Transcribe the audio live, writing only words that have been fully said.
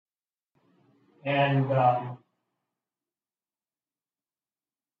And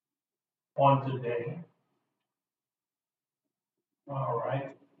on today, all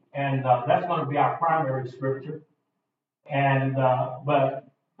right, and that's going to be our primary scripture. And but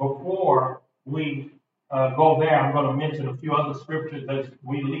before we go there, I'm going to mention a few other scriptures as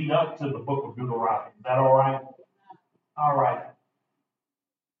we lead up to the book of Deuteronomy. Is that all right? All right.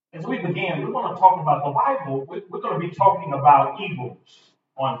 As we begin, we want to talk about the Bible. We're going to be talking about eagles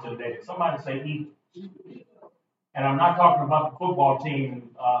on today. Somebody say eagles. And I'm not talking about the football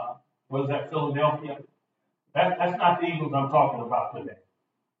team. Was that Philadelphia? That's not the Eagles I'm talking about today.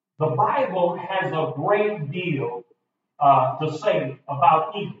 The Bible has a great deal to say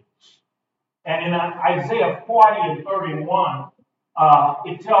about eagles. And in Isaiah 40 and 31,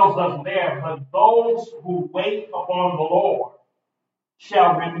 it tells us there, but those who wait upon the Lord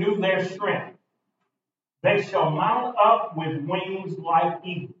shall renew their strength. They shall mount up with wings like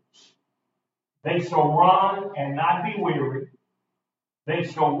eagles. They shall run and not be weary. They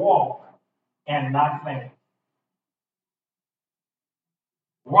shall walk and not faint.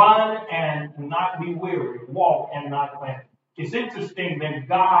 Run and not be weary. Walk and not faint. It's interesting that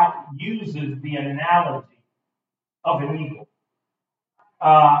God uses the analogy of an eagle.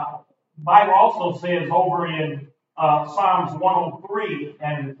 Bible also says over in Psalms 103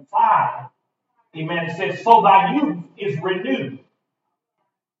 and 5, amen, it says, so thy youth is renewed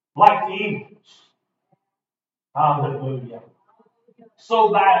like the eagles. Hallelujah.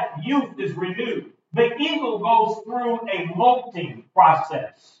 So thy youth is renewed. The eagle goes through a molting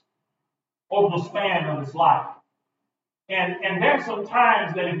process over the span of its life. And there's some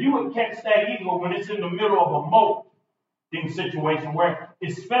times that if you would catch that eagle when it's in the middle of a molting situation where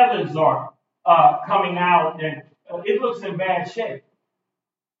its feathers are coming out and it looks in bad shape.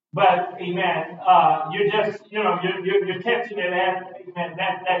 But amen, you're just you're catching it at amen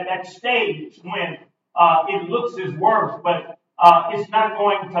that stage when it looks its worst, but it's not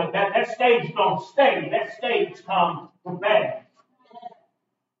going to that stage don't stay. That stage comes to pass.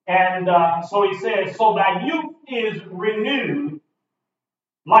 And so he says, so thy youth is renewed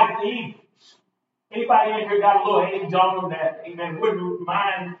like the eagles. Anybody in here got a little age on them that, amen, wouldn't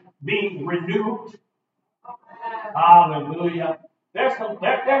mind being renewed? Hallelujah. There's some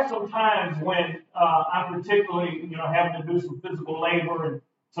times when I'm particularly, having to do some physical labor and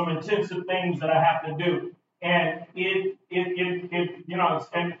some intensive things that I have to do. And and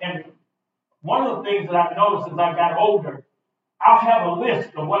one of the things that I've noticed as I got older, I'll have a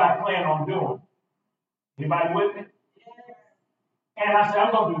list of what I plan on doing. Anybody with me? And I say,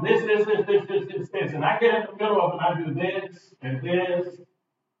 I'm going to do this. And I get in the middle of it, and I do this, and this,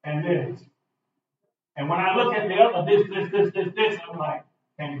 and this. And when I look at the other, this, I'm like,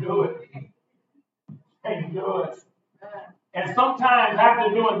 can't do it. Can't do it. And sometimes after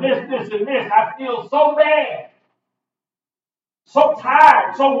doing this, and this, I feel so bad, so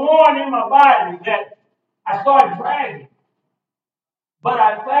tired, so worn in my body that I start dragging. But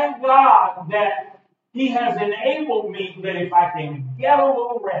I thank God that He has enabled me that if I can get a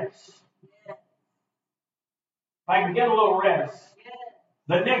little rest,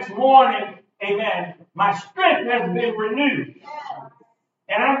 the next morning, amen, my strength has been renewed.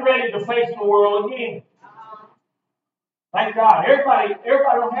 And I'm ready to face the world again. Thank God. Everybody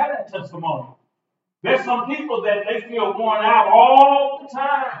don't have that testimony. There's some people that they feel worn out all the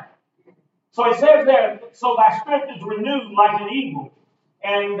time. So it says there, so thy strength is renewed like an eagle.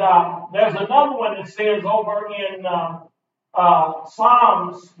 And there's another one that says over in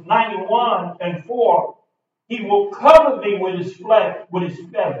Psalms 91 and 4, He will cover thee with His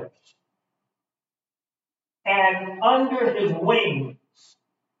feathers. And under His wings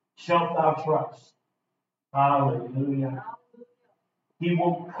shalt thou trust. Hallelujah. He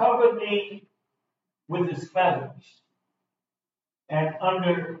will cover thee with His feathers. And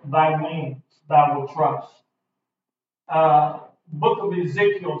under thy wings thou will trust. Book of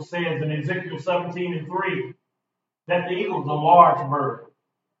Ezekiel says in Ezekiel 17 and 3 that the eagle is a large bird.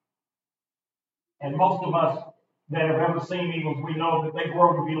 And most of us that have ever seen eagles, we know that they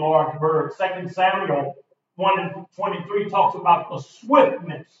grow to be large birds. 2 Samuel 1 and 23 talks about the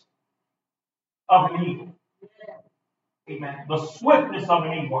swiftness of an eagle. Amen. The swiftness of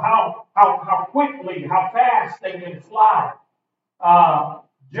an eagle. How quickly, how fast they can fly.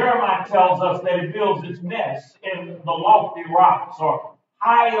 Jeremiah tells us that it builds its nest in the lofty rocks or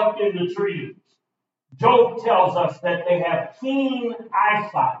high up in the trees. Job tells us that they have keen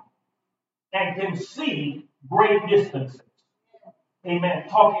eyesight and can see great distances. Amen.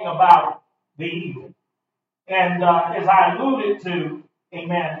 Talking about the eagle. And as I alluded to,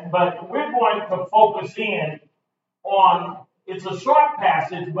 amen, but we're going to focus in on, It's a short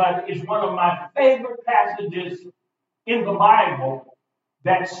passage, but it's one of my favorite passages in the Bible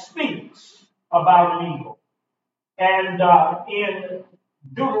that speaks about an eagle. And in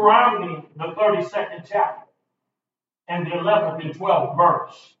Deuteronomy, the 32nd chapter, and the 11th and 12th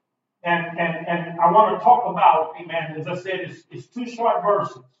verse. And I want to talk about, amen, as I said, it's two short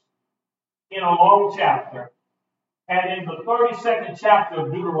verses in a long chapter. And in the 32nd chapter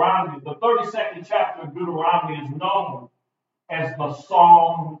of Deuteronomy, the 32nd chapter of Deuteronomy is known as the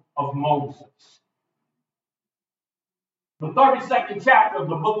Song of Moses. The 32nd chapter of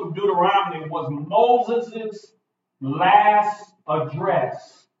the book of Deuteronomy was Moses' last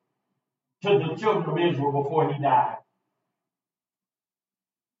address to the children of Israel before he died.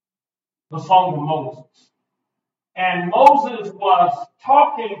 The Song of Moses. And Moses was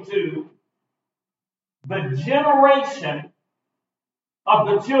talking to the generation of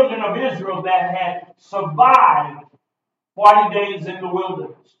the children of Israel that had survived 40 days in the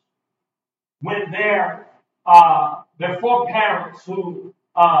wilderness. When their foreparents who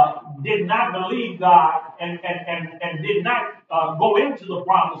did not believe God and did not go into the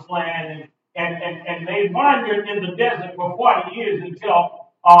promised land and they wandered in the desert for 40 years until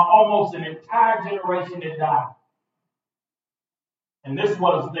almost an entire generation had died. And this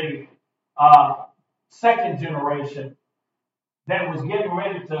was the second generation that was getting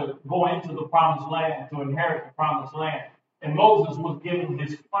ready to go into the promised land, to inherit the promised land. And Moses was giving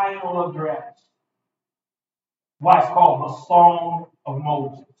his final address. Why it's called the Song of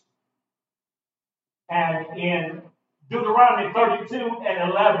Moses. And in Deuteronomy 32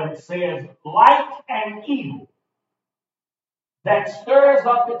 and 11 says, like an eagle that stirs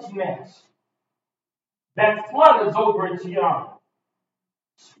up its nest, that flutters over its young,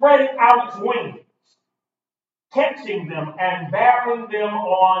 spreading out its wings, catching them and bearing them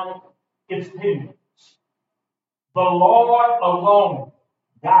on its pinions. The Lord alone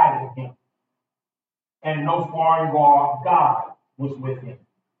guided him, and no foreign God was with him.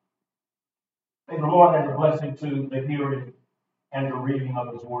 May the Lord add a blessing to the hearing and the reading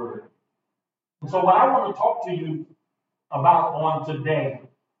of his word. And so what I want to talk to you about on today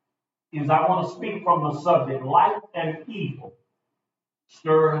is I want to speak from the subject, like an eagle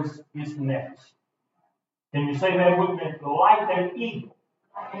stirs his nest. Can you say that with me? Like an eagle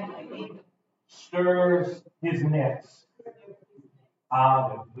stirs his nest.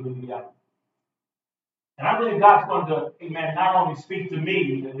 Hallelujah. And I believe God's going to, amen, not only speak to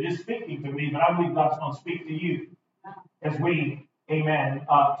me, it is speaking to me, but I believe God's going to speak to you as we, amen,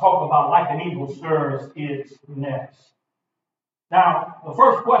 talk about like an eagle stirs its nest. Now, the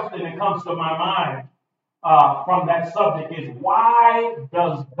first question that comes to my mind from that subject is, why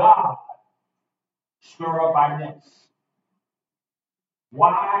does God stir up our nests?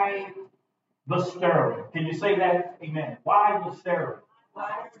 Why the stirring? Can you say that? Amen. Why the stirring?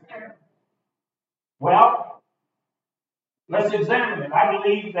 Why the stirring? Well, let's examine it. I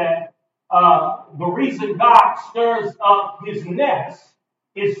believe that the reason God stirs up his nest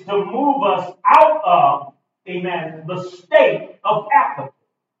is to move us out of, amen, the state of apathy.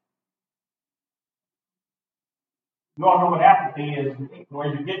 You all know what apathy is, where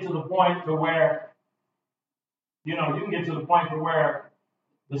you get to the point to where, you can get to the point to where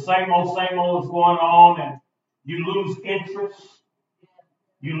the same old is going on and you lose interest,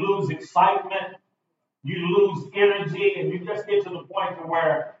 you lose excitement, you lose energy, and you just get to the point to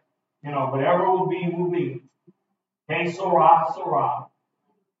where, whatever will be, will be. Hey, Sarah, Sarah.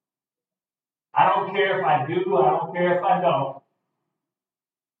 I don't care if I do, I don't care if I don't.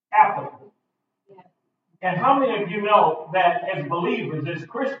 Apathy. And how many of you know that as believers, as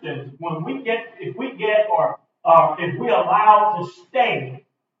Christians, if we allow to stay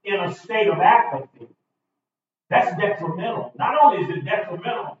in a state of apathy, that's detrimental. Not only is it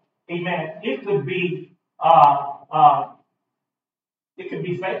detrimental, amen, it could be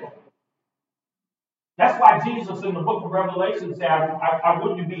fatal. That's why Jesus in the book of Revelation said, I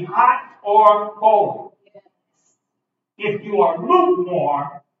wouldn't be hot or cold. If you are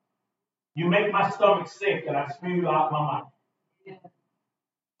lukewarm, you make my stomach sick and I spew you out my mouth.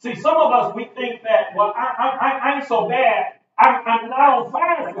 See, some of us, we think that, well, I ain't so bad. I'm not on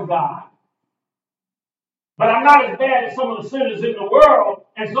fire for God. But I'm not as bad as some of the sinners in the world,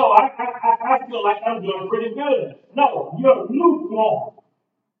 and so I feel like I'm doing pretty good. No, you're lukewarm.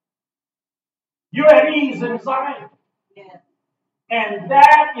 You're at ease in Zion. And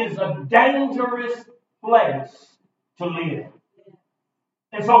that is a dangerous place to live.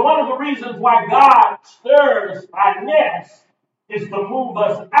 And so one of the reasons why God stirs our nest is to move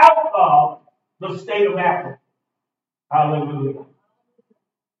us out of the state of apathy. Hallelujah.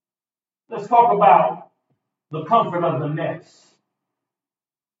 Let's talk about the comfort of the nest.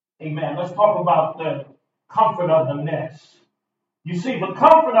 Amen. Let's talk about the comfort of the nest. You see, the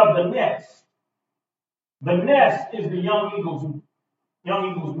comfort of the nest is the young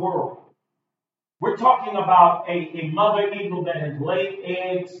eagle's world. We're talking about a mother eagle that has laid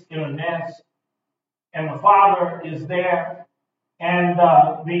eggs in a nest, and the father is there, and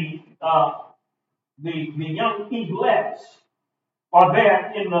the young eaglets are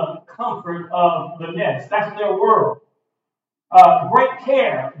there in the comfort of the nest. That's their world. Great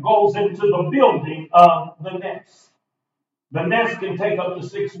care goes into the building of the nest. The nest can take up to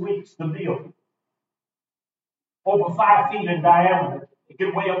 6 weeks to build. Over 5 feet in diameter. It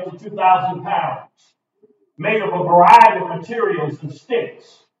can weigh up to 2,000 pounds. Made of a variety of materials and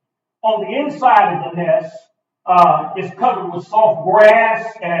sticks. On the inside of the nest is covered with soft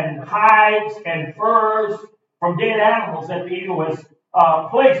grass and hides and furs from dead animals that the eagle has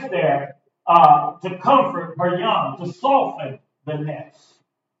placed there to comfort her young, to soften the nest.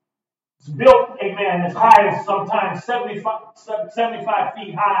 It's built, amen, as high as sometimes 75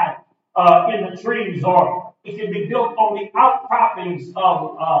 feet high in the trees, or it can be built on the outcroppings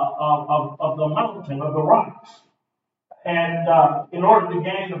of the mountain, of the rocks, and in order to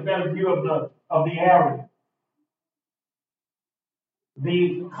gain a better view of the area.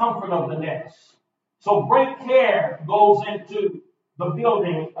 The comfort of the nest. So great care goes into the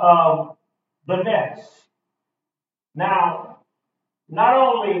building of the nest. Now, not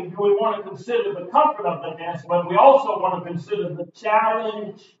only do we want to consider the comfort of the nest, but we also want to consider the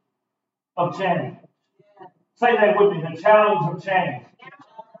challenge of change. Say that with me, the challenge of change.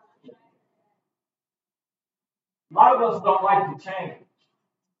 A lot of us don't like to change.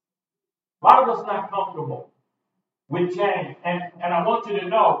 A lot of us not comfortable with change. And I want you to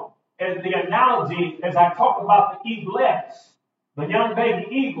know, as the analogy, as I talk about the eaglets, the young baby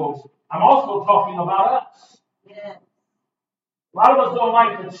eagles, I'm also talking about us. Yeah. A lot of us don't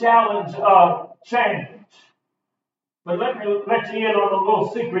like the challenge of change. But let me let you in on a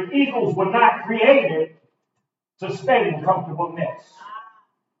little secret. Eagles were not created to stay in comfortable nests.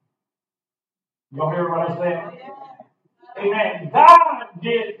 Y'all hear what I said? Amen. God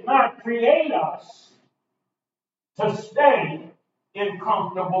did not create us to stay in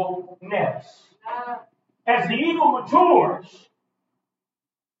comfortable nests. As the eagle matures,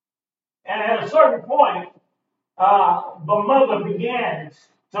 and at a certain point, the mother begins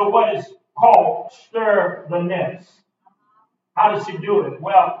to what is called stir the nest. How does she do it?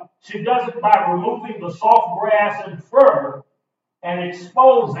 Well, she does it by removing the soft grass and fur and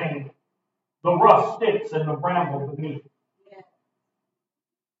exposing the rough sticks and the bramble beneath.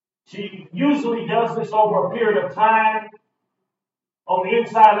 She usually does this over a period of time on the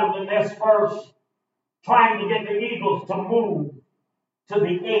inside of the nest first, trying to get the eagles to move to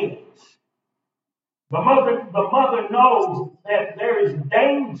the edge. The mother knows that there is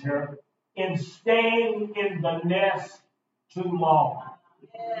danger in staying in the nest too long.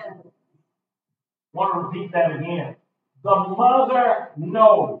 I want to repeat that again. The mother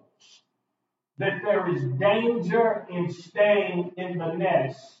knows that there is danger in staying in the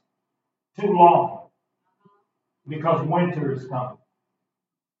nest too long because winter is coming.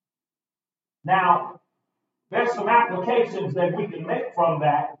 Now, there's some applications that we can make from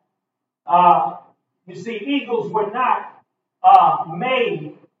that. You see, eagles were not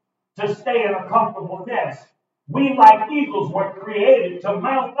made to stay in a comfortable nest. We, like eagles, were created to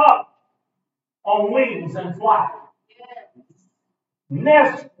mount up on wings and fly.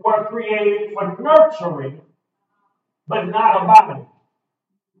 Nests were created for nurturing, but not abiding.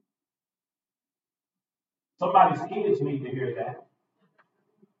 Somebody's kids need to hear that.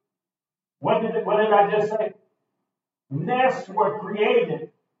 What did I just say? Nests were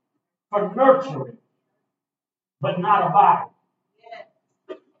created for nurturing, but not abiding.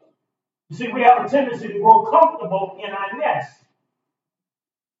 You see, we have a tendency to grow comfortable in our nest.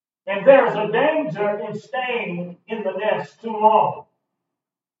 And there's a danger in staying in the nest too long.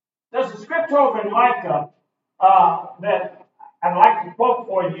 There's a scripture over in Micah that I'd like to quote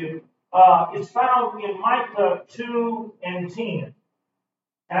for you. It's found in Micah 2 and 10.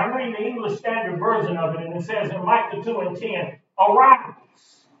 And I'm reading the English Standard Version of it, and it says in Micah 2 and 10,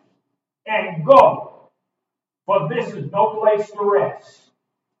 "Arise and go, for this is no place to rest,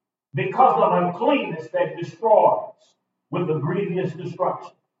 because of uncleanness that destroys with the grievous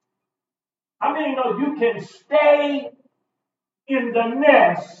destruction." How many know you can stay in the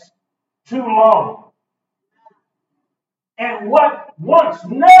nest too long? And what once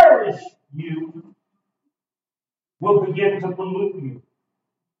nourished you will begin to pollute you.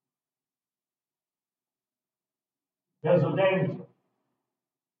 There's a danger,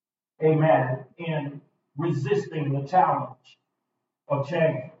 amen, in resisting the challenge of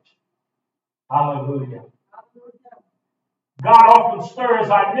change. Hallelujah. God often stirs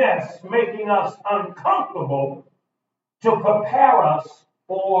our nests, making us uncomfortable to prepare us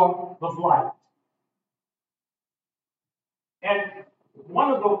for the flight. And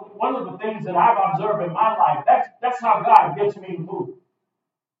one of the things that I've observed in my life, that's how God gets me to move.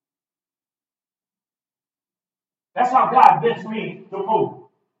 That's how God gets me to move.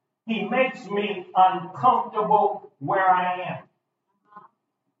 He makes me uncomfortable where I am.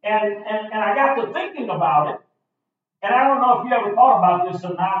 And I got to thinking about it. And I don't know if you ever thought about this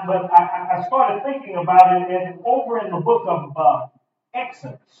or not, but I started thinking about it and over in the book of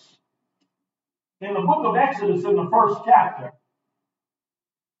Exodus. In the book of Exodus, in the first chapter,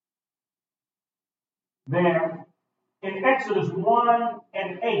 there, in Exodus 1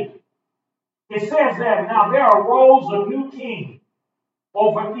 and 8, it says that, now there arose a new king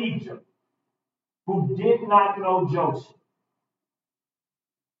over Egypt who did not know Joseph.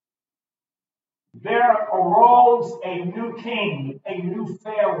 There arose a new king, a new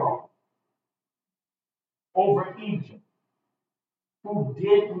Pharaoh over Egypt who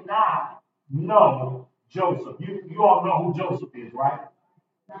did not know Joseph. You all know who Joseph is, right?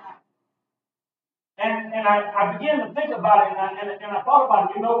 And I began to think about it, and I thought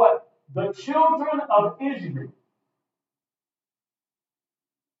about it. You know what? The children of Israel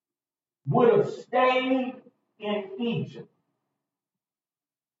would have stayed in Egypt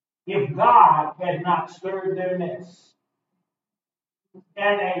if God had not stirred their nests.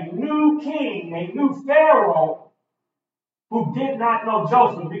 And a new king, a new Pharaoh, who did not know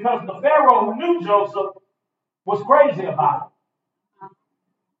Joseph, because the Pharaoh who knew Joseph was crazy about it.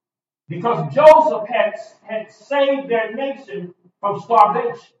 Because Joseph had saved their nation from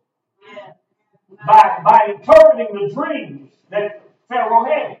starvation by interpreting the dreams that Pharaoh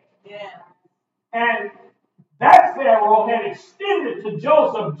had. And that Pharaoh had extended to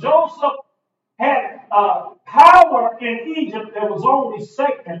Joseph. Joseph had power in Egypt that was only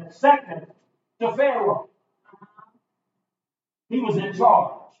second to Pharaoh. He was in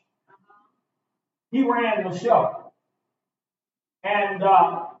charge. He ran the show. And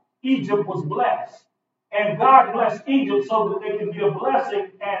Egypt was blessed. And God blessed Egypt so that they could be a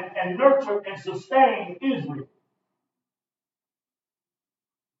blessing and nurture and sustain Israel.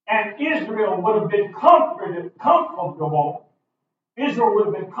 And Israel would have been comfortable. Israel would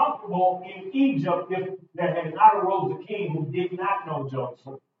have been comfortable in Egypt if there had not arose a king who did not know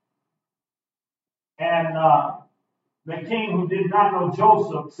Joseph. And the king who did not know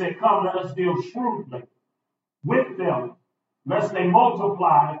Joseph said, "Come, let us deal shrewdly with them, lest they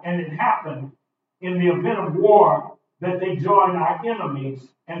multiply." And it happened in the event of war that they join our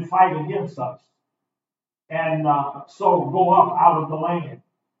enemies and fight against us. And so go up out of the land.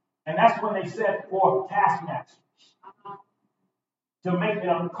 And that's when they set forth taskmasters to make it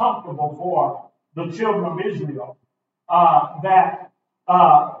uncomfortable for the children of Israel, that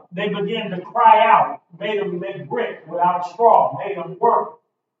they began to cry out, made them make brick without straw, made them work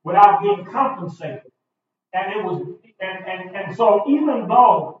without being compensated. And it was, and so even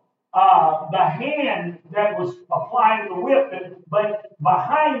though the hand that was applying the whip, but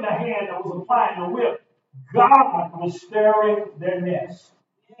behind the hand that was applying the whip, God was stirring their nest.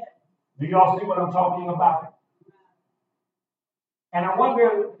 Do y'all see what I'm talking about? And I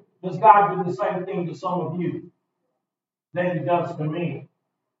wonder, does God do the same thing to some of you that He does to me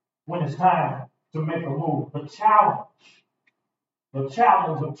when it's time to make a move? The challenge of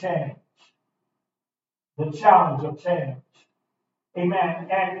change. The challenge of change. Amen.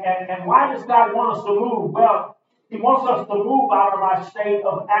 And why does God want us to move? Well, He wants us to move out of our state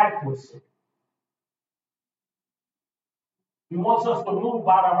of adequacy. He wants us to move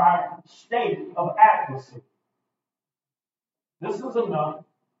out of our state of adequacy. This is enough.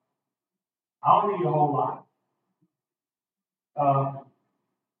 I don't need a whole lot.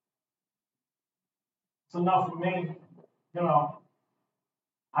 It's enough for me. You know,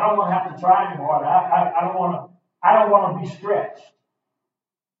 I don't want to have to try any harder. I don't want to be stretched.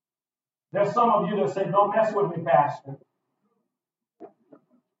 There's some of you that say, "Don't mess with me, Pastor.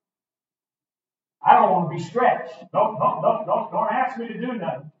 I don't want to be stretched. Don't ask me to do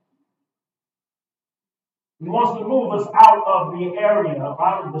nothing." He wants to move us out of the area,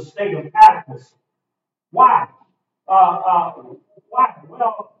 out of the state of adequacy. Why? Why?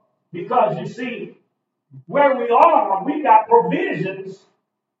 Well, because you see, where we are, we got provisions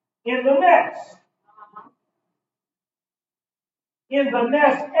in the nest. In the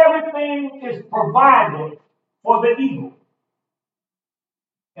nest, everything is provided for the eagle.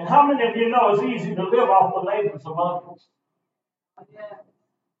 And how many of you know it's easy to live off the labors of others?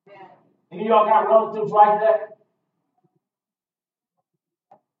 Any of y'all got relatives like that?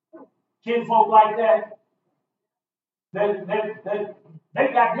 Kinfolk like that? They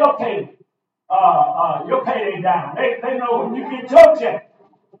got your payday down. They know when you get your check.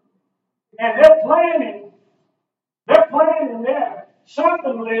 And they're planning their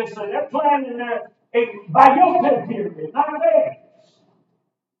shopping list, and they're planning by your pay period, not theirs.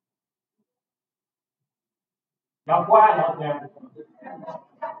 Y'all quiet out there.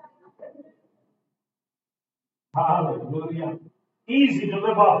 Hallelujah. Easy to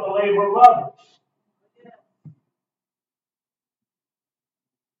live off the labor of others.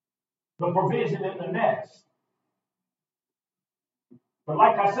 The provision in the nest. But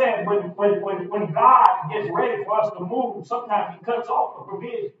like I said, when God gets ready for us to move, sometimes He cuts off the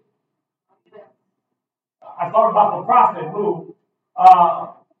provision. I thought about the prophet who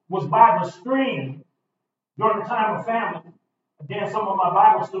was by the stream during the time of famine. Again, some of my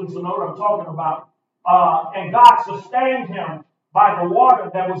Bible students will know what I'm talking about. And God sustained him by the water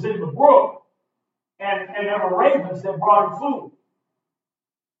that was in the brook. And there were ravens that brought him food.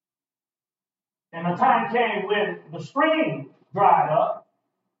 And the time came when the stream dried up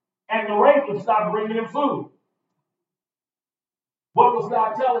and the ravens stopped bringing him food. What was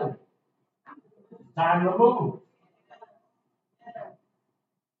God telling him? Time to move.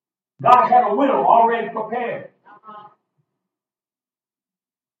 God had a widow already prepared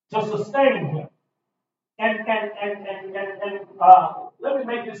to sustain him. And let me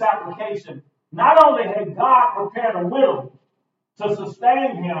make this application. Not only had God prepared a widow to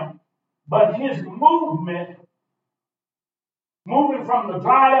sustain him, but his moving from the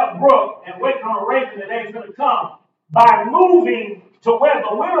dried up brook and waiting on a raven that ain't going to come, by moving to where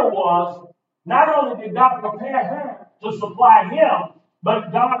the widow was, not only did God prepare her to supply him,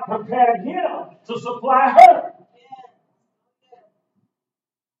 but God prepared him to supply her.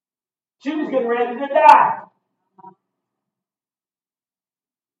 She was getting ready to die.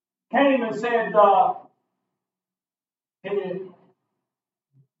 Came and said, can you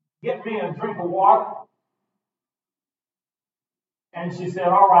get me a drink of water? And she said,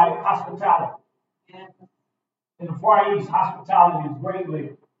 all right, hospitality. In the Far East, hospitality is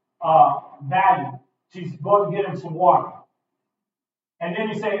greatly valued. She's going to get him some water. And then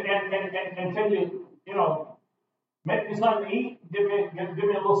he said, and can you, make me something to eat? Give me a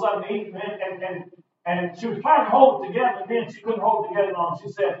little something to eat. And she was trying to hold it together, and then she couldn't hold it together long. She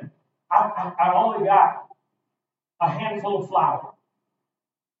said, I only got a handful of flour,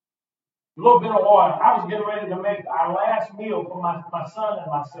 a little bit of oil. I was getting ready to make our last meal for my son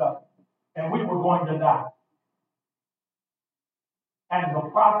and myself, and we were going to die. And the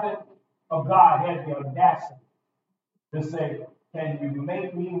prophet of God had the audacity to say, can you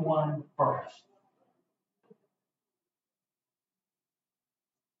make me one first?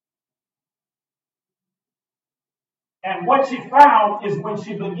 And what she found is when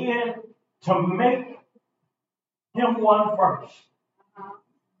she began to make him one first,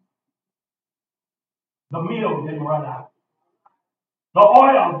 the meal didn't run out. The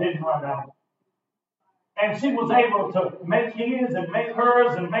oil didn't run out. And she was able to make his and make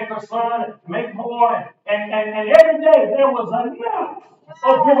hers and make her son and make more. And every day there was enough.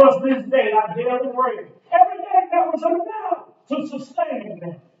 Oh, give us this day our daily bread. Every day there was enough to sustain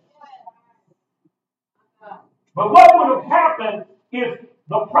them. But what would have happened if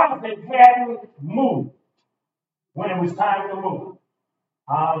the prophet hadn't moved when it was time to move?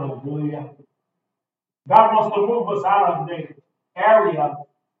 Hallelujah. God wants to move us out of the area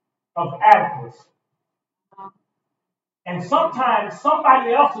of adequacy. And sometimes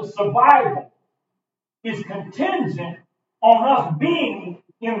somebody else's survival is contingent on us being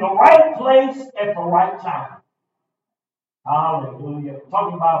in the right place at the right time. Hallelujah.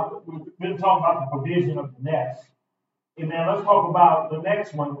 We've been talking about the provision of the nest. Amen. Let's talk about the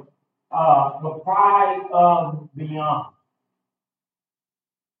next one, the pride of the young.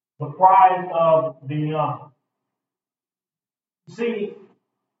 The pride of the young. See,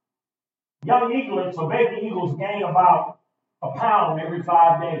 young eaglets or baby eagles gain about a pound every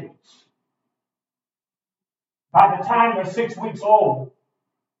 5 days. By the time they're 6 weeks old,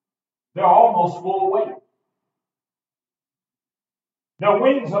 they're almost full weight. Their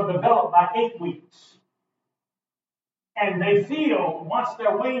wings are developed by 8 weeks. And they feel, once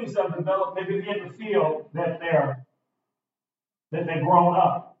their wings are developed, they begin to feel that they've grown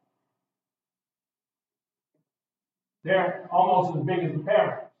up. They're almost as big as the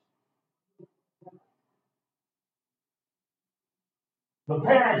parents. The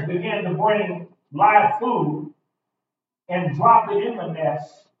parents begin to bring live food and drop it in the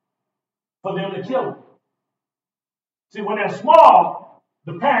nest for them to kill it. See, when they're small,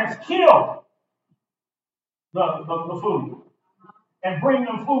 The parents kill the food and bring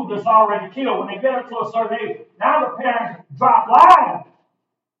them food that's already killed. When they get up to a certain age, now the parents drop live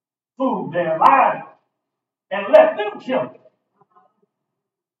food there, live, and let them kill it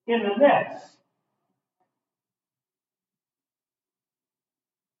in the nest.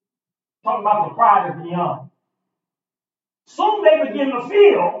 Talking about the pride of the young. Soon they begin to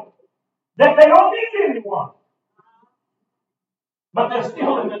feel that they don't need anyone. But they're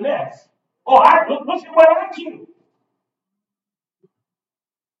still in the nest. Oh, look at what I keep.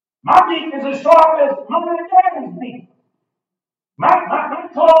 My beak is as sharp as mom and daddy's beak. My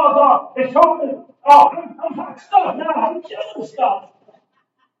claws are as sharp as, I'm hot stuff now. I'm killing stuff.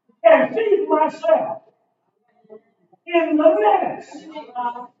 And feed myself in the nest.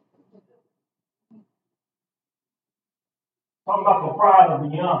 Talking about the pride of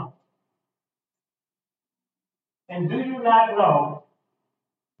the young. And do you not know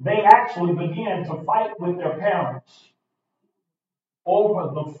they actually begin to fight with their parents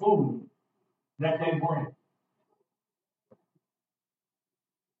over the food that they bring?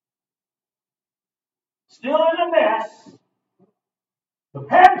 Still in the nest. The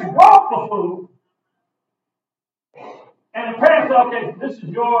parents brought the food. And the parents said, okay, this is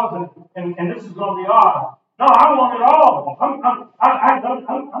yours and this is going to be ours. No, I want it all. I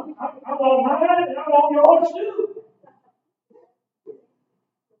want mine and I want yours too.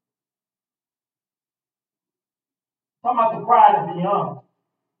 Talking about the pride of the young.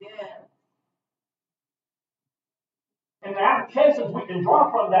 Yeah. And the applications we can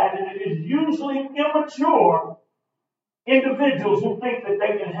draw from that, and it is usually immature individuals who think that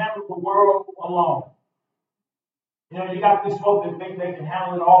they can handle the world alone. You know, you got these folks that think they can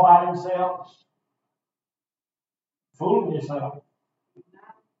handle it all by themselves. Fooling yourself.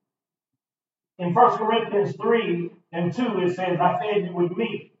 In 1 Corinthians 3 and 2, it says, I fed you with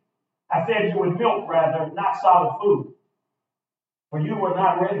meat. I fed you with milk, rather, not solid food. For you were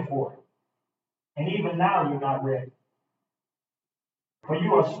not ready for it. And even now you're not ready. For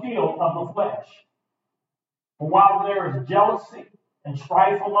you are still of the flesh. For while there is jealousy and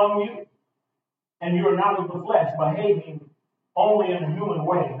strife among you, and you are not of the flesh, behaving only in a human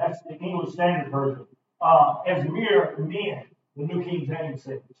way. That's the English Standard Version. As mere men, the New King James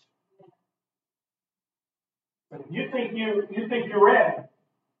says. You think you're ready,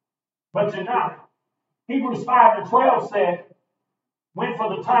 but you're not. Hebrews 5 and 12 said, when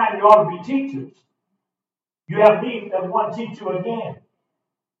for the time you ought to be teachers, you have need that one teach you again.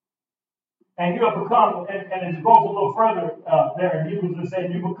 And you have become, and it goes a little further there in Hebrews, it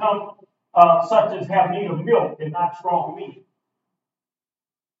says, you become such as have need of milk and not strong meat.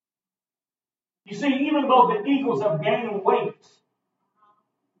 You see, even though the eagles have gained weight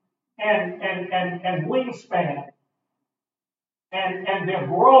and wingspan, and they're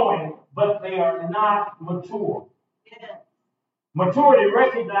growing, but they are not mature. Yeah. Maturity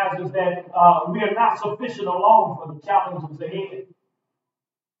recognizes that we are not sufficient alone for the challenges ahead.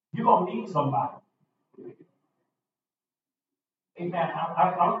 You're going to need somebody. Amen.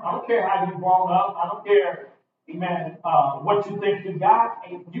 I don't care how you've grown up. I don't care, amen, what you think you got.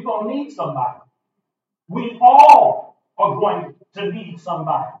 You're going to need somebody. We all are going to need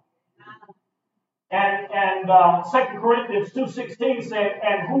somebody. And 2 Corinthians 2:16 said,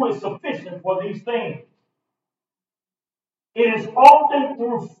 and who is sufficient for these things? It is often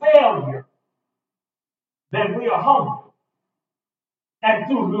through failure that we are humble, and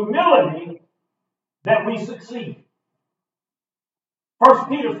through humility that we succeed. 1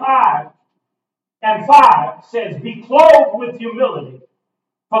 Peter 5 and 5 says, be clothed with humility,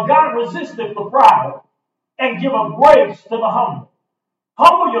 for God resisteth the proud, and giveth grace to the humble.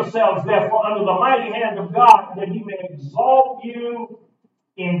 Humble yourselves, therefore, under the mighty hand of God, that he may exalt you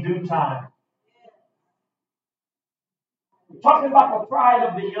in due time. We're talking about the pride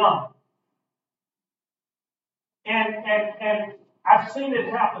of the young. And I've seen it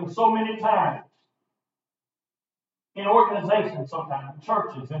happen so many times in organizations sometimes,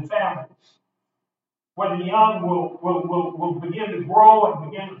 churches and families, where the young will begin to grow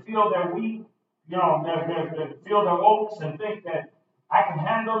and begin to feel their wheat, they feel their oats and think that I can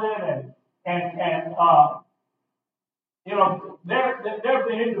handle it, there have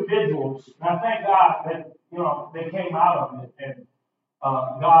been individuals, and I thank God that they came out of it and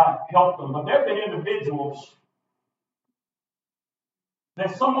God helped them. But there have been individuals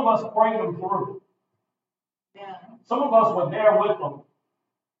that some of us prayed them through. Yeah. Some of us were there with them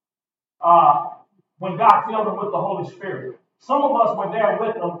when God filled them with the Holy Spirit. Some of us were there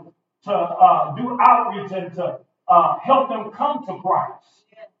with them to do outreach and to help them come to Christ.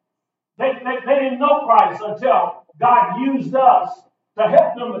 They didn't know Christ until God used us to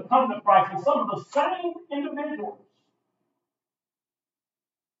help them to come to Christ. And some of the same individuals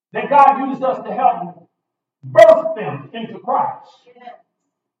that God used us to help birth them into Christ.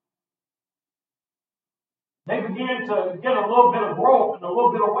 They begin to get a little bit of growth and a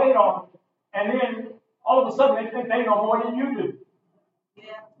little bit of weight on them, and then all of a sudden they think they know more than you do.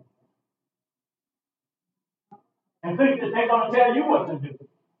 And think that they're going to tell you what to do.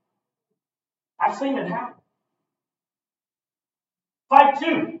 I've seen it happen. Fight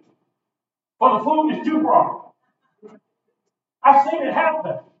you for the food that you brought. I've seen it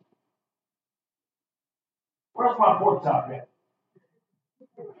happen. Where's my pork chop at?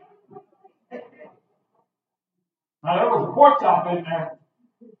 Now, there was a pork chop in there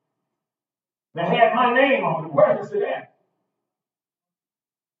that had my name on it. Where is it at?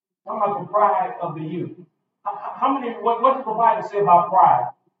 Talking about the pride of the youth. How many, what does the Bible say about pride?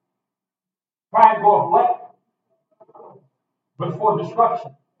 Pride goeth what? Before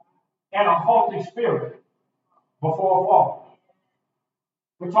destruction. And a haughty spirit before a fall.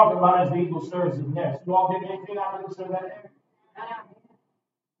 We're talking about as the eagle stirs his nest. You all get anything out of this or that?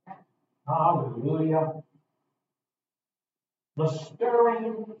 Hallelujah. The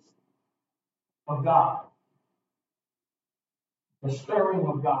stirring of God. The stirring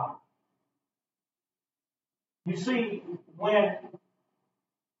of God. You see, when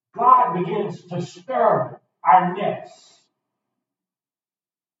God begins to stir our nest,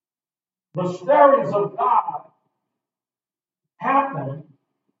 the stirrings of God happen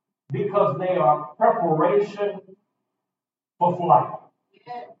because they are preparation for flight.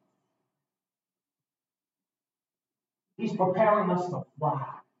 He's preparing us to fly.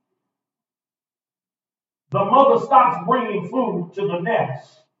 The mother stops bringing food to the nest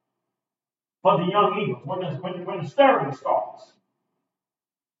for the young eagles when the stirring starts.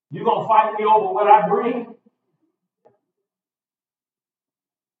 You're going to fight me over what I bring?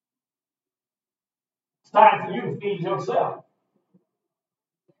 It's time for you to feed yourself.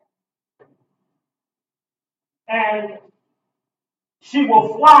 And she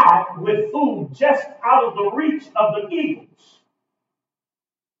will fly with food just out of the reach of the eagles,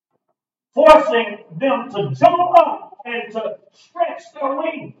 forcing them to jump up and to stretch their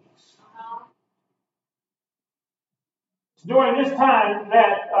wings. It's during this time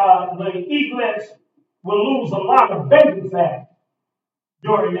that the eaglets will lose a lot of baby fat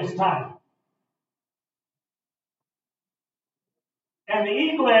during this time. And the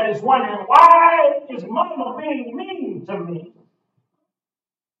eaglet is wondering, why is mama being mean to me?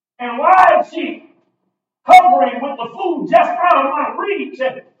 And why is she hovering with the food just out of my reach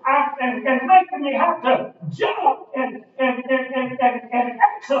and making me have to jump and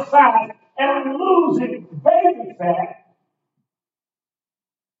exercise, and I'm losing baby fat?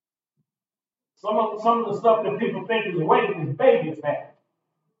 Some of the stuff that people think is weight is baby fat.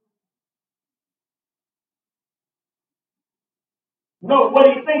 No, what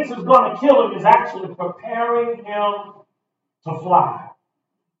he thinks is going to kill him is actually preparing him to fly.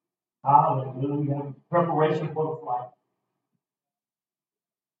 Hallelujah. Preparation for the flight.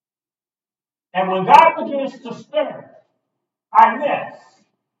 And when God begins to stir our nest,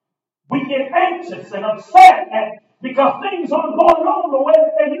 we get anxious and upset because things aren't going on the way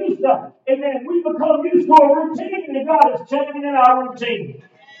that they used to. And then we become used to a routine, and God is changing our routine.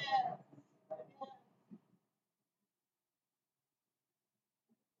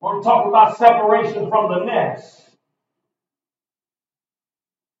 I want to talk about separation from the nest.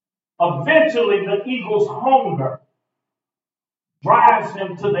 Eventually, the eagle's hunger drives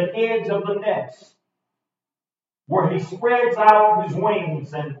him to the edge of the nest, where he spreads out his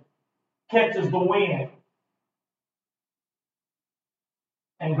wings and catches the wind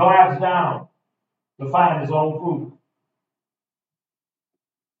and glides down to find his own food.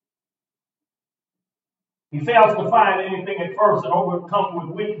 He fails to find anything at first and overcome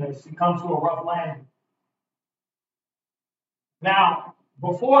with weakness. He comes to a rough landing. Now,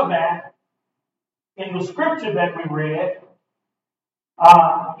 before that, in the scripture that we read,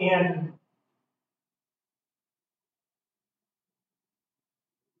 in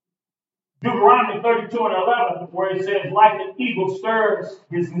Deuteronomy 32 and 11, where it says, like an eagle stirs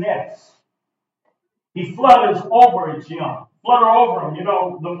his nest, he flutters over its young. Flutter over them,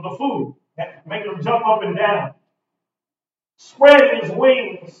 the food, making them jump up and down. Spreading his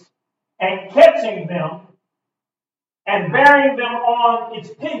wings and catching them and bearing them on its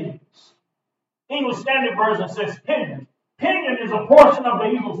pinions. English Standard Version says pinion. Pinion is a portion of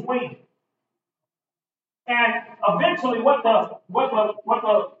the eagle's wing. And eventually what the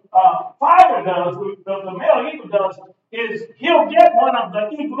father does, the male eagle does, is he'll get one of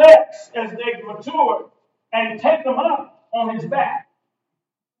the eaglets as they mature and take them up on his back.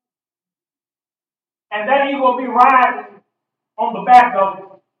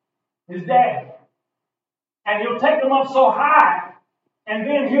 his dad. And he'll take him up so high, and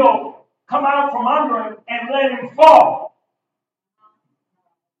then he'll come out from under him and let him fall.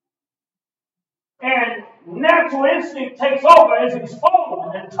 And natural instinct takes over as he's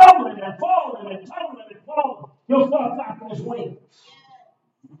falling and tumbling and falling and tumbling and falling. He'll start flapping his wings.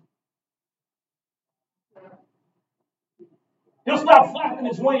 He'll start flapping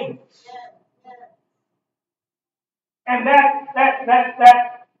his wings. And that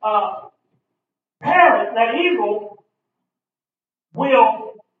parent, that eagle,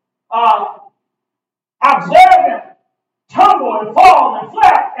 will observe him tumble and fall and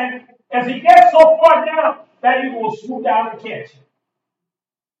flap. And as he gets so far down, that eagle will swoop down and catch him.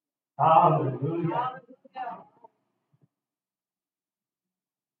 Hallelujah.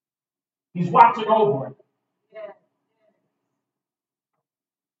 He's watching over him.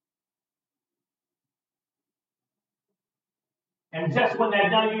 And just when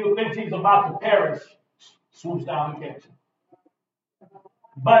that young eagle thinks he's about to perish, swoops down and catches him.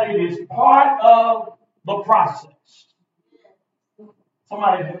 But it is part of the process.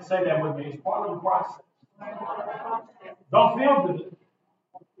 Somebody say that with me. It's part of the process. Don't feel good.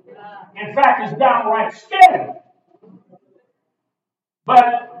 In fact, it's downright scary.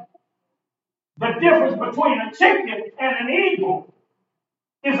 But the difference between a chicken and an eagle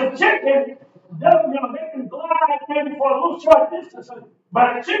is a chicken, they can glide maybe for a little short distance,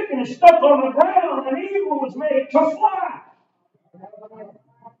 but a chicken is stuck on the ground, and an eagle was made to fly.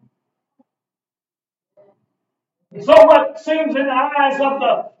 So what seems in the eyes of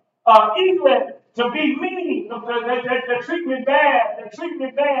the eaglet to be mean, they treat me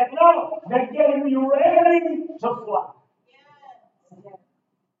bad, no, they're getting you ready to fly.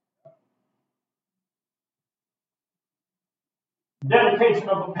 Dedication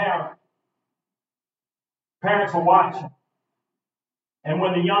of a parent. Parents are watching. And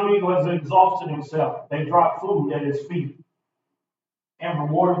when the young eagle has exhausted himself, they drop food at his feet and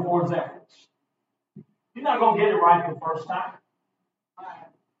reward him for his efforts. You're not going to get it right the first time.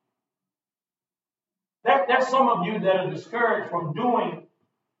 There's some of you that are discouraged from doing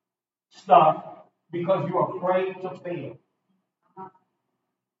stuff because you're afraid to fail.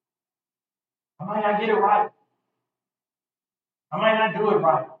 I might not get it right. I might not do it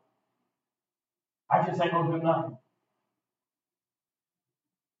right. I just ain't going to do nothing.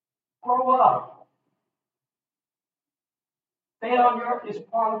 Grow up. Failure is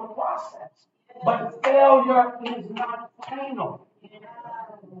part of the process. But failure is not final.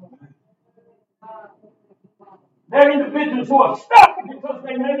 There are individuals who are stuck because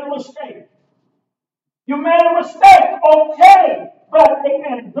they made a mistake. You made a mistake, okay. But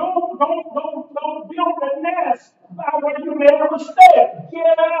amen, don't build a nest by where you made a mistake.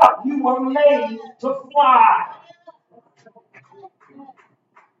 Get up. You were made to fly.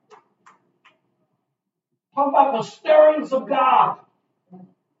 Talk about the stirrings of God.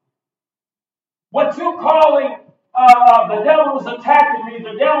 What you're calling the devil is attacking me,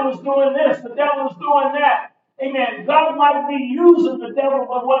 the devil is doing this, the devil is doing that. Amen. God might be using the devil,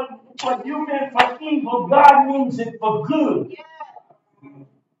 but what you meant for evil, God means it for good.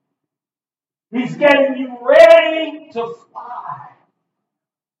 He's getting you ready to fly.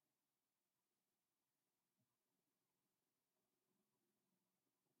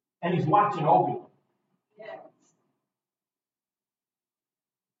 And he's watching over you.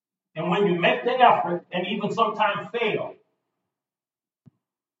 And when you make the effort and even sometimes fail,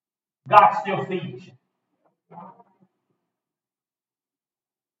 God still feeds you.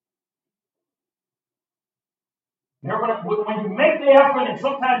 When you make the effort and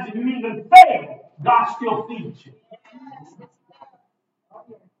sometimes you even fail, God still feeds you.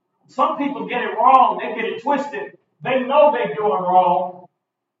 Some people get it wrong. They get it twisted. They know they're doing wrong.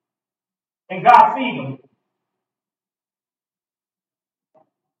 And God feeds them.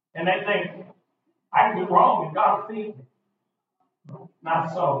 And they think, I can do wrong and God feeds me.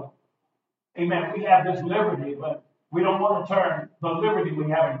 Not so. Amen. We have this liberty, but we don't want to turn the liberty we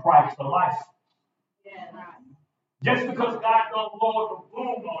have in Christ to license. Just because God don't lower the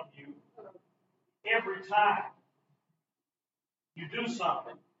boom on you every time you do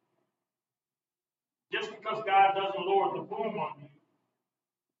something, just because God doesn't lower the boom on you,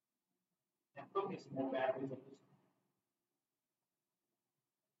 and put me some more batteries in this.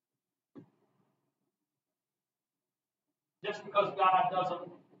 Just because God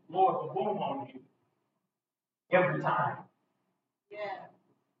doesn't lower the boom on you every time,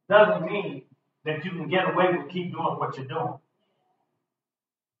 doesn't mean that you can get away with keep doing what you're doing.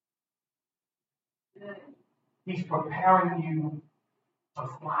 He's preparing you to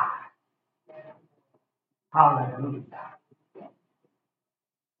fly. Hallelujah.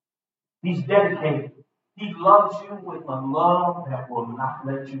 He's dedicated. He loves you with a love that will not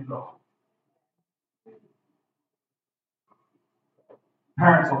let you go.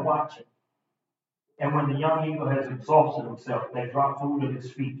 Parents are watching. And when the young eagle has exhausted himself, they drop food at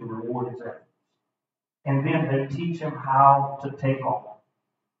his feet to reward his efforts. And then they teach him how to take off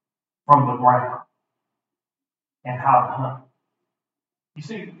from the ground and how to hunt. You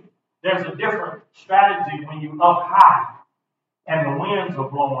see, there's a different strategy when you're up high and the winds are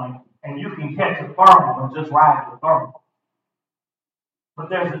blowing and you can catch a thermal and just ride the thermal. But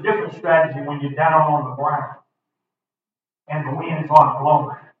there's a different strategy when you're down on the ground and the winds aren't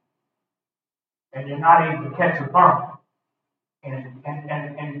blowing and you're not able to catch a thermal.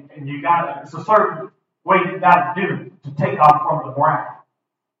 And you got it's a certain way you got to do to take off from the ground.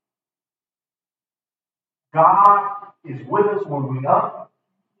 God is with us when we're up.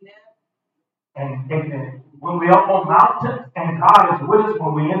 And when we're up on mountains, and God is with us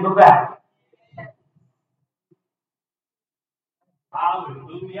when we're in the valley.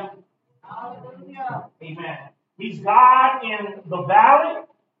 Hallelujah. Hallelujah. Amen. He's God in the valley,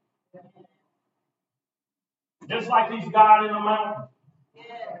 just like He's God in the mountain.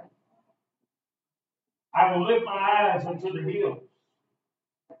 I will lift my eyes unto the hills,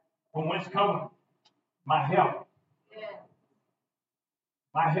 from whence cometh my help.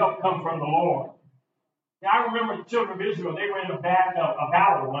 My help comes from the Lord. Now, I remember the children of Israel, they were in a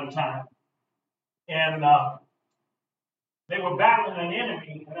battle one time. And they were battling an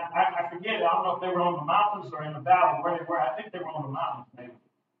enemy. And I forget, I don't know if they were on the mountains or in the valley, where they were. I think they were on the mountains, maybe.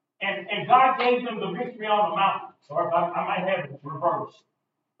 And God gave them the victory on the mountains. Or I might have it reversed.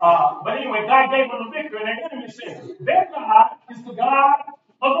 But anyway, God gave them the victory. And their enemy said, their God is the God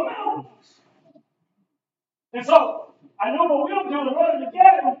of the mountains. And so, I know what we'll do to run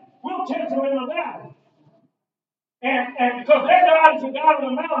together, we'll catch them in the valley. And because their God is the God of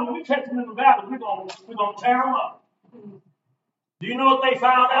the mountain, we catch them in the valley, we're gonna tear them up. Do you know what they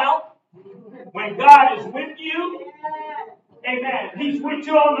found out? When God is with you, amen, He's with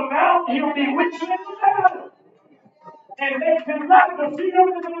you on the mountain, He'll be with you in the valley. And they cannot defeat Him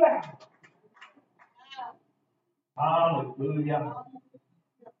in the valley. Hallelujah.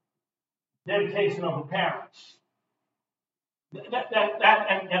 Dedication of the parents. And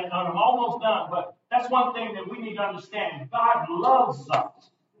I'm almost done, but that's one thing that we need to understand. God loves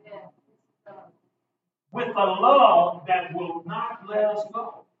us with a love that will not let us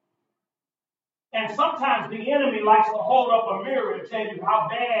go. And sometimes the enemy likes to hold up a mirror and tell you how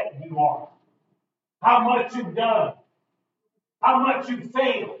bad you are, how much you've done, how much you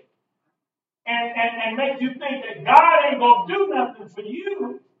failed, and make you think that God ain't going to do nothing for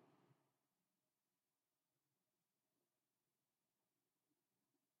you.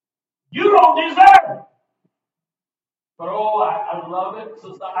 You don't deserve it. But I love it.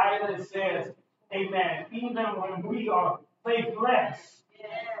 Sister Ida says, amen, even when we are faithless,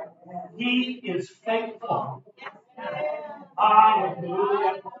 He is faithful.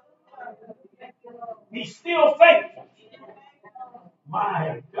 Hallelujah. He's still faithful.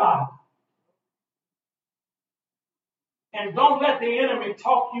 My God. And don't let the enemy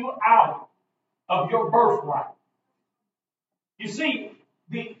talk you out of your birthright. You see,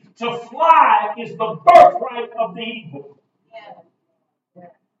 to fly is the birthright of the eagle.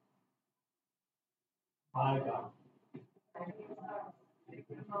 My God.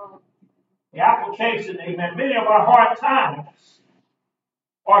 The application, amen. Many of our hard times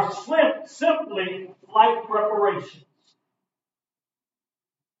are simply flight preparations.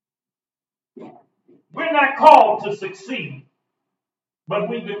 We're not called to succeed, but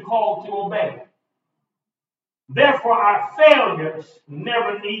we've been called to obey. Therefore, our failures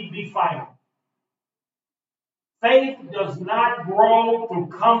never need be final. Faith does not grow through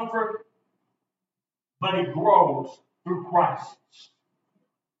comfort, but it grows through Christ.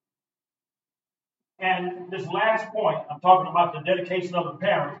 And this last point, I'm talking about the dedication of the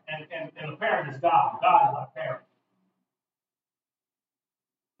parent, and the parent is God. God is our parent.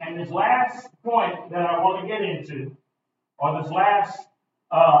 And this last point that I want to get into, or this last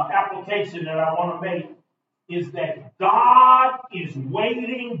application that I want to make, is that God is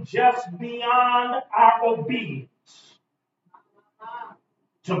waiting just beyond our obedience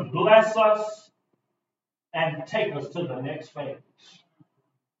to bless us and take us to the next phase.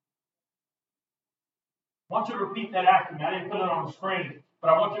 I want you to repeat that after me. I didn't put it on the screen, but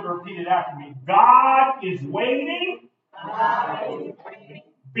I want you to repeat it after me. God is waiting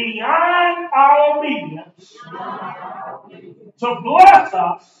beyond our obedience to bless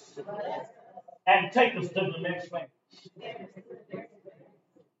us and take us to the next phase.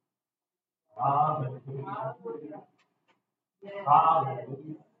 Hallelujah.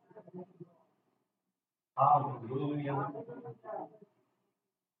 Hallelujah. Hallelujah.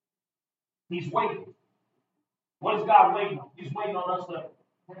 He's waiting. What is God waiting on? He's waiting on us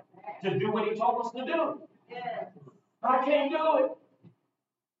to do what He told us to do. I can't do it.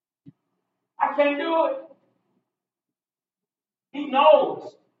 I can't do it. He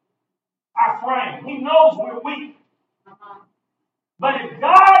knows our frame. He knows we're weak. But if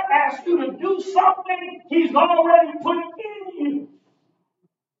God asks you to do something, He's already put in you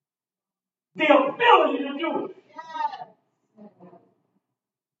the ability to do it.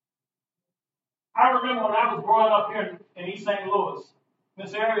 I remember when I was growing up here in East St. Louis,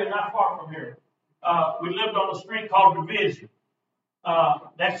 this area not far from here, we lived on a street called Division.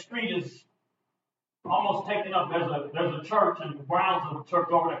 That street is almost taken up. There's a church and the grounds of the church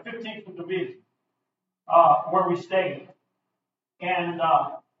over there, 15th and Division, where we stayed. And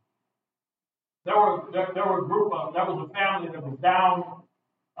there was a family that was down.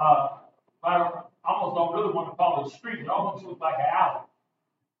 I almost don't really want to call it a street. It almost looked like an alley.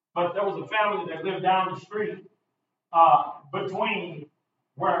 But there was a family that lived down the street between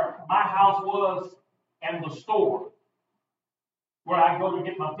where my house was and the store where I go to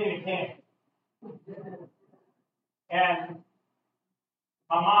get my penny candy. And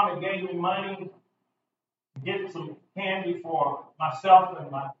my mom had gave me money to get some candy for myself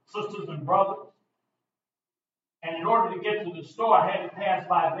and my sisters and brothers. And in order to get to the store, I had to pass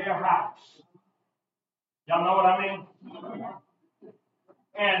by their house. Y'all know what I mean?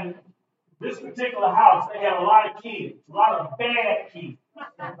 And this particular house, they had a lot of kids, a lot of bad kids,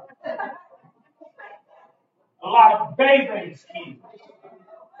 a lot of babies kids,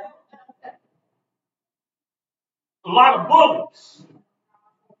 a lot of bullies.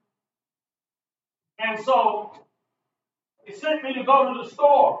 And so it sent me to go to the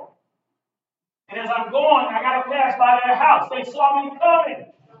store. And as I'm going, I got to pass by their house. They saw me coming.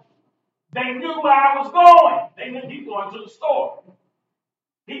 They knew where I was going. They knew he's going to the store.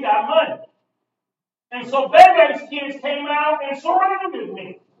 He got money. And so Bebe's kids came out and surrounded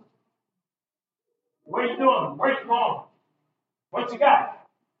me. What are you doing? Where you going? What you got?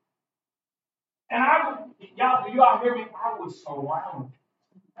 And y'all hear me? I was surrounded.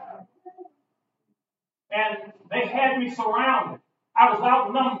 And they had me surrounded. I was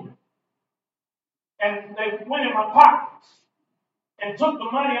outnumbered. And they went in my pockets and took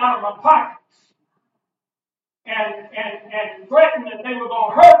the money out of my pockets and threatened that they were going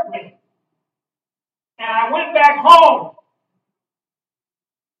to hurt me. And I went back home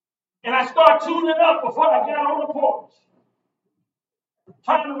and I started tuning up before I got on the porch,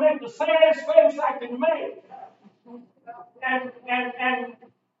 trying to make the saddest face I could make. And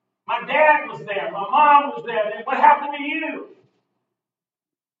my dad was there, my mom was there. What happened to you?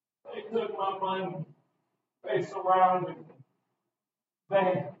 They took my money. They surrounded me.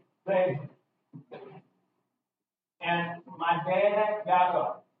 And my dad got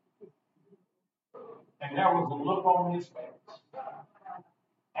up. And there was a look on his face.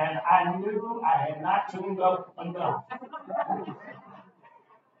 And I knew I had not tuned up enough.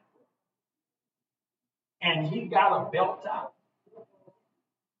 And he got a belt out.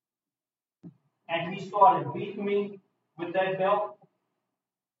 And he started beating me with that belt.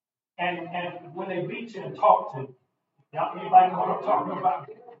 And when they beat you and talk to you, anybody know what I'm talking about?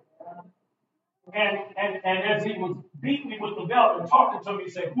 And as he was beating me with the belt and talking to me, he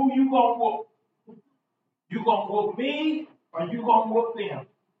said, "Who you gonna whoop? You gonna whoop me or you gonna whoop them?"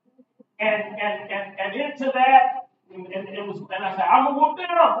 And into that, and I said, "I'm gonna whoop them.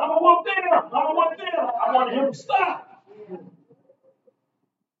 I'm gonna whoop them. I'm gonna whoop them." I wanted him to stop.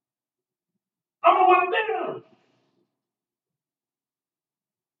 I'm gonna whoop them.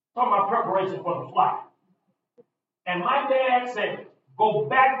 So my preparation for the flight. And my dad said, "Go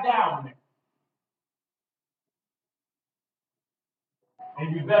back down there.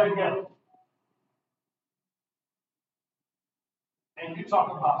 And you better get it." And you talk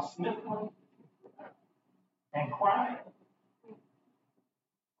about sniffling and crying.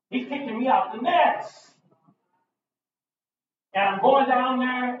 He's kicking me out the nest. And I'm going down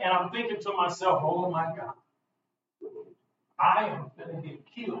there and I'm thinking to myself, oh my God, I am going to get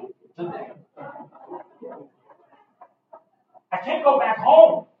killed today. I can't go back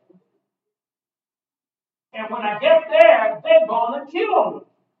home. And when I get there, they're going to kill me.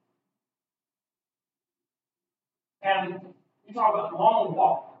 And you talk about a long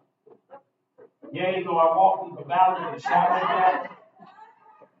walk. Yeah, you know, I walked through the valley of the shadow of death.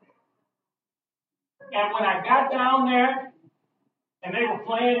 And when I got down there, and they were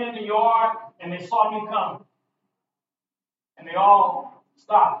playing in the yard, and they saw me coming, and they all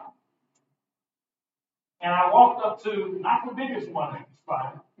stopped. And I walked up to, not the biggest one, it's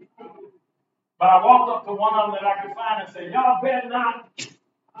fine, But I walked up to one of them that I could find and said, y'all better not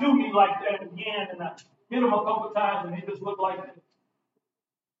do me like that again. And I hit him a couple times and he just looked like this.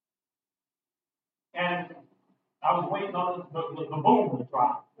 And I was waiting on the boom to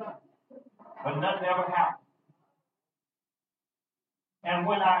drop. But nothing ever happened. And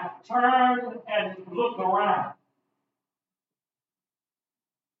when I turned and looked around,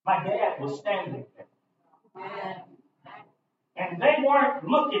 my dad was standing there. And they weren't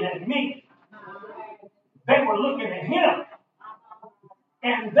looking at me. They were looking at him.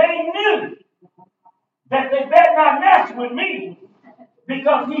 And they knew that they better not mess with me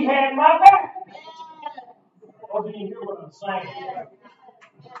because he had my back. Oh, do you hear what I'm saying?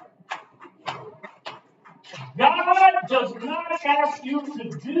 God does not ask you to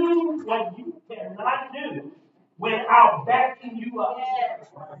do what you cannot do without backing you up.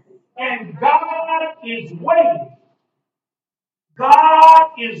 And God is waiting.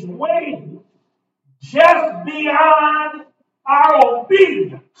 God is waiting just beyond our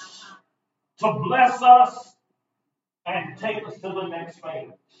obedience to bless us and take us to the next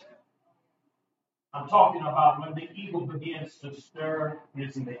phase. I'm talking about when the eagle begins to stir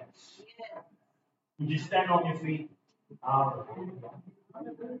his nest. Would you stand on your feet?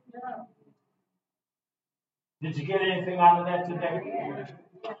 Did you get anything out of that today?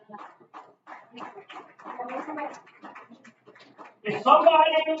 If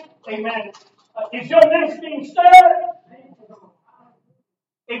somebody, amen, is your nest being stirred?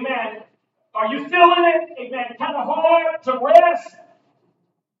 Amen. Are you feeling it? Amen. Kind of hard to rest?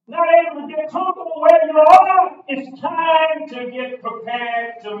 Not able to get comfortable where you are? It's time to get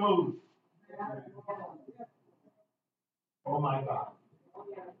prepared to move. Oh my God.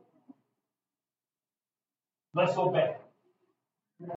 Let's obey.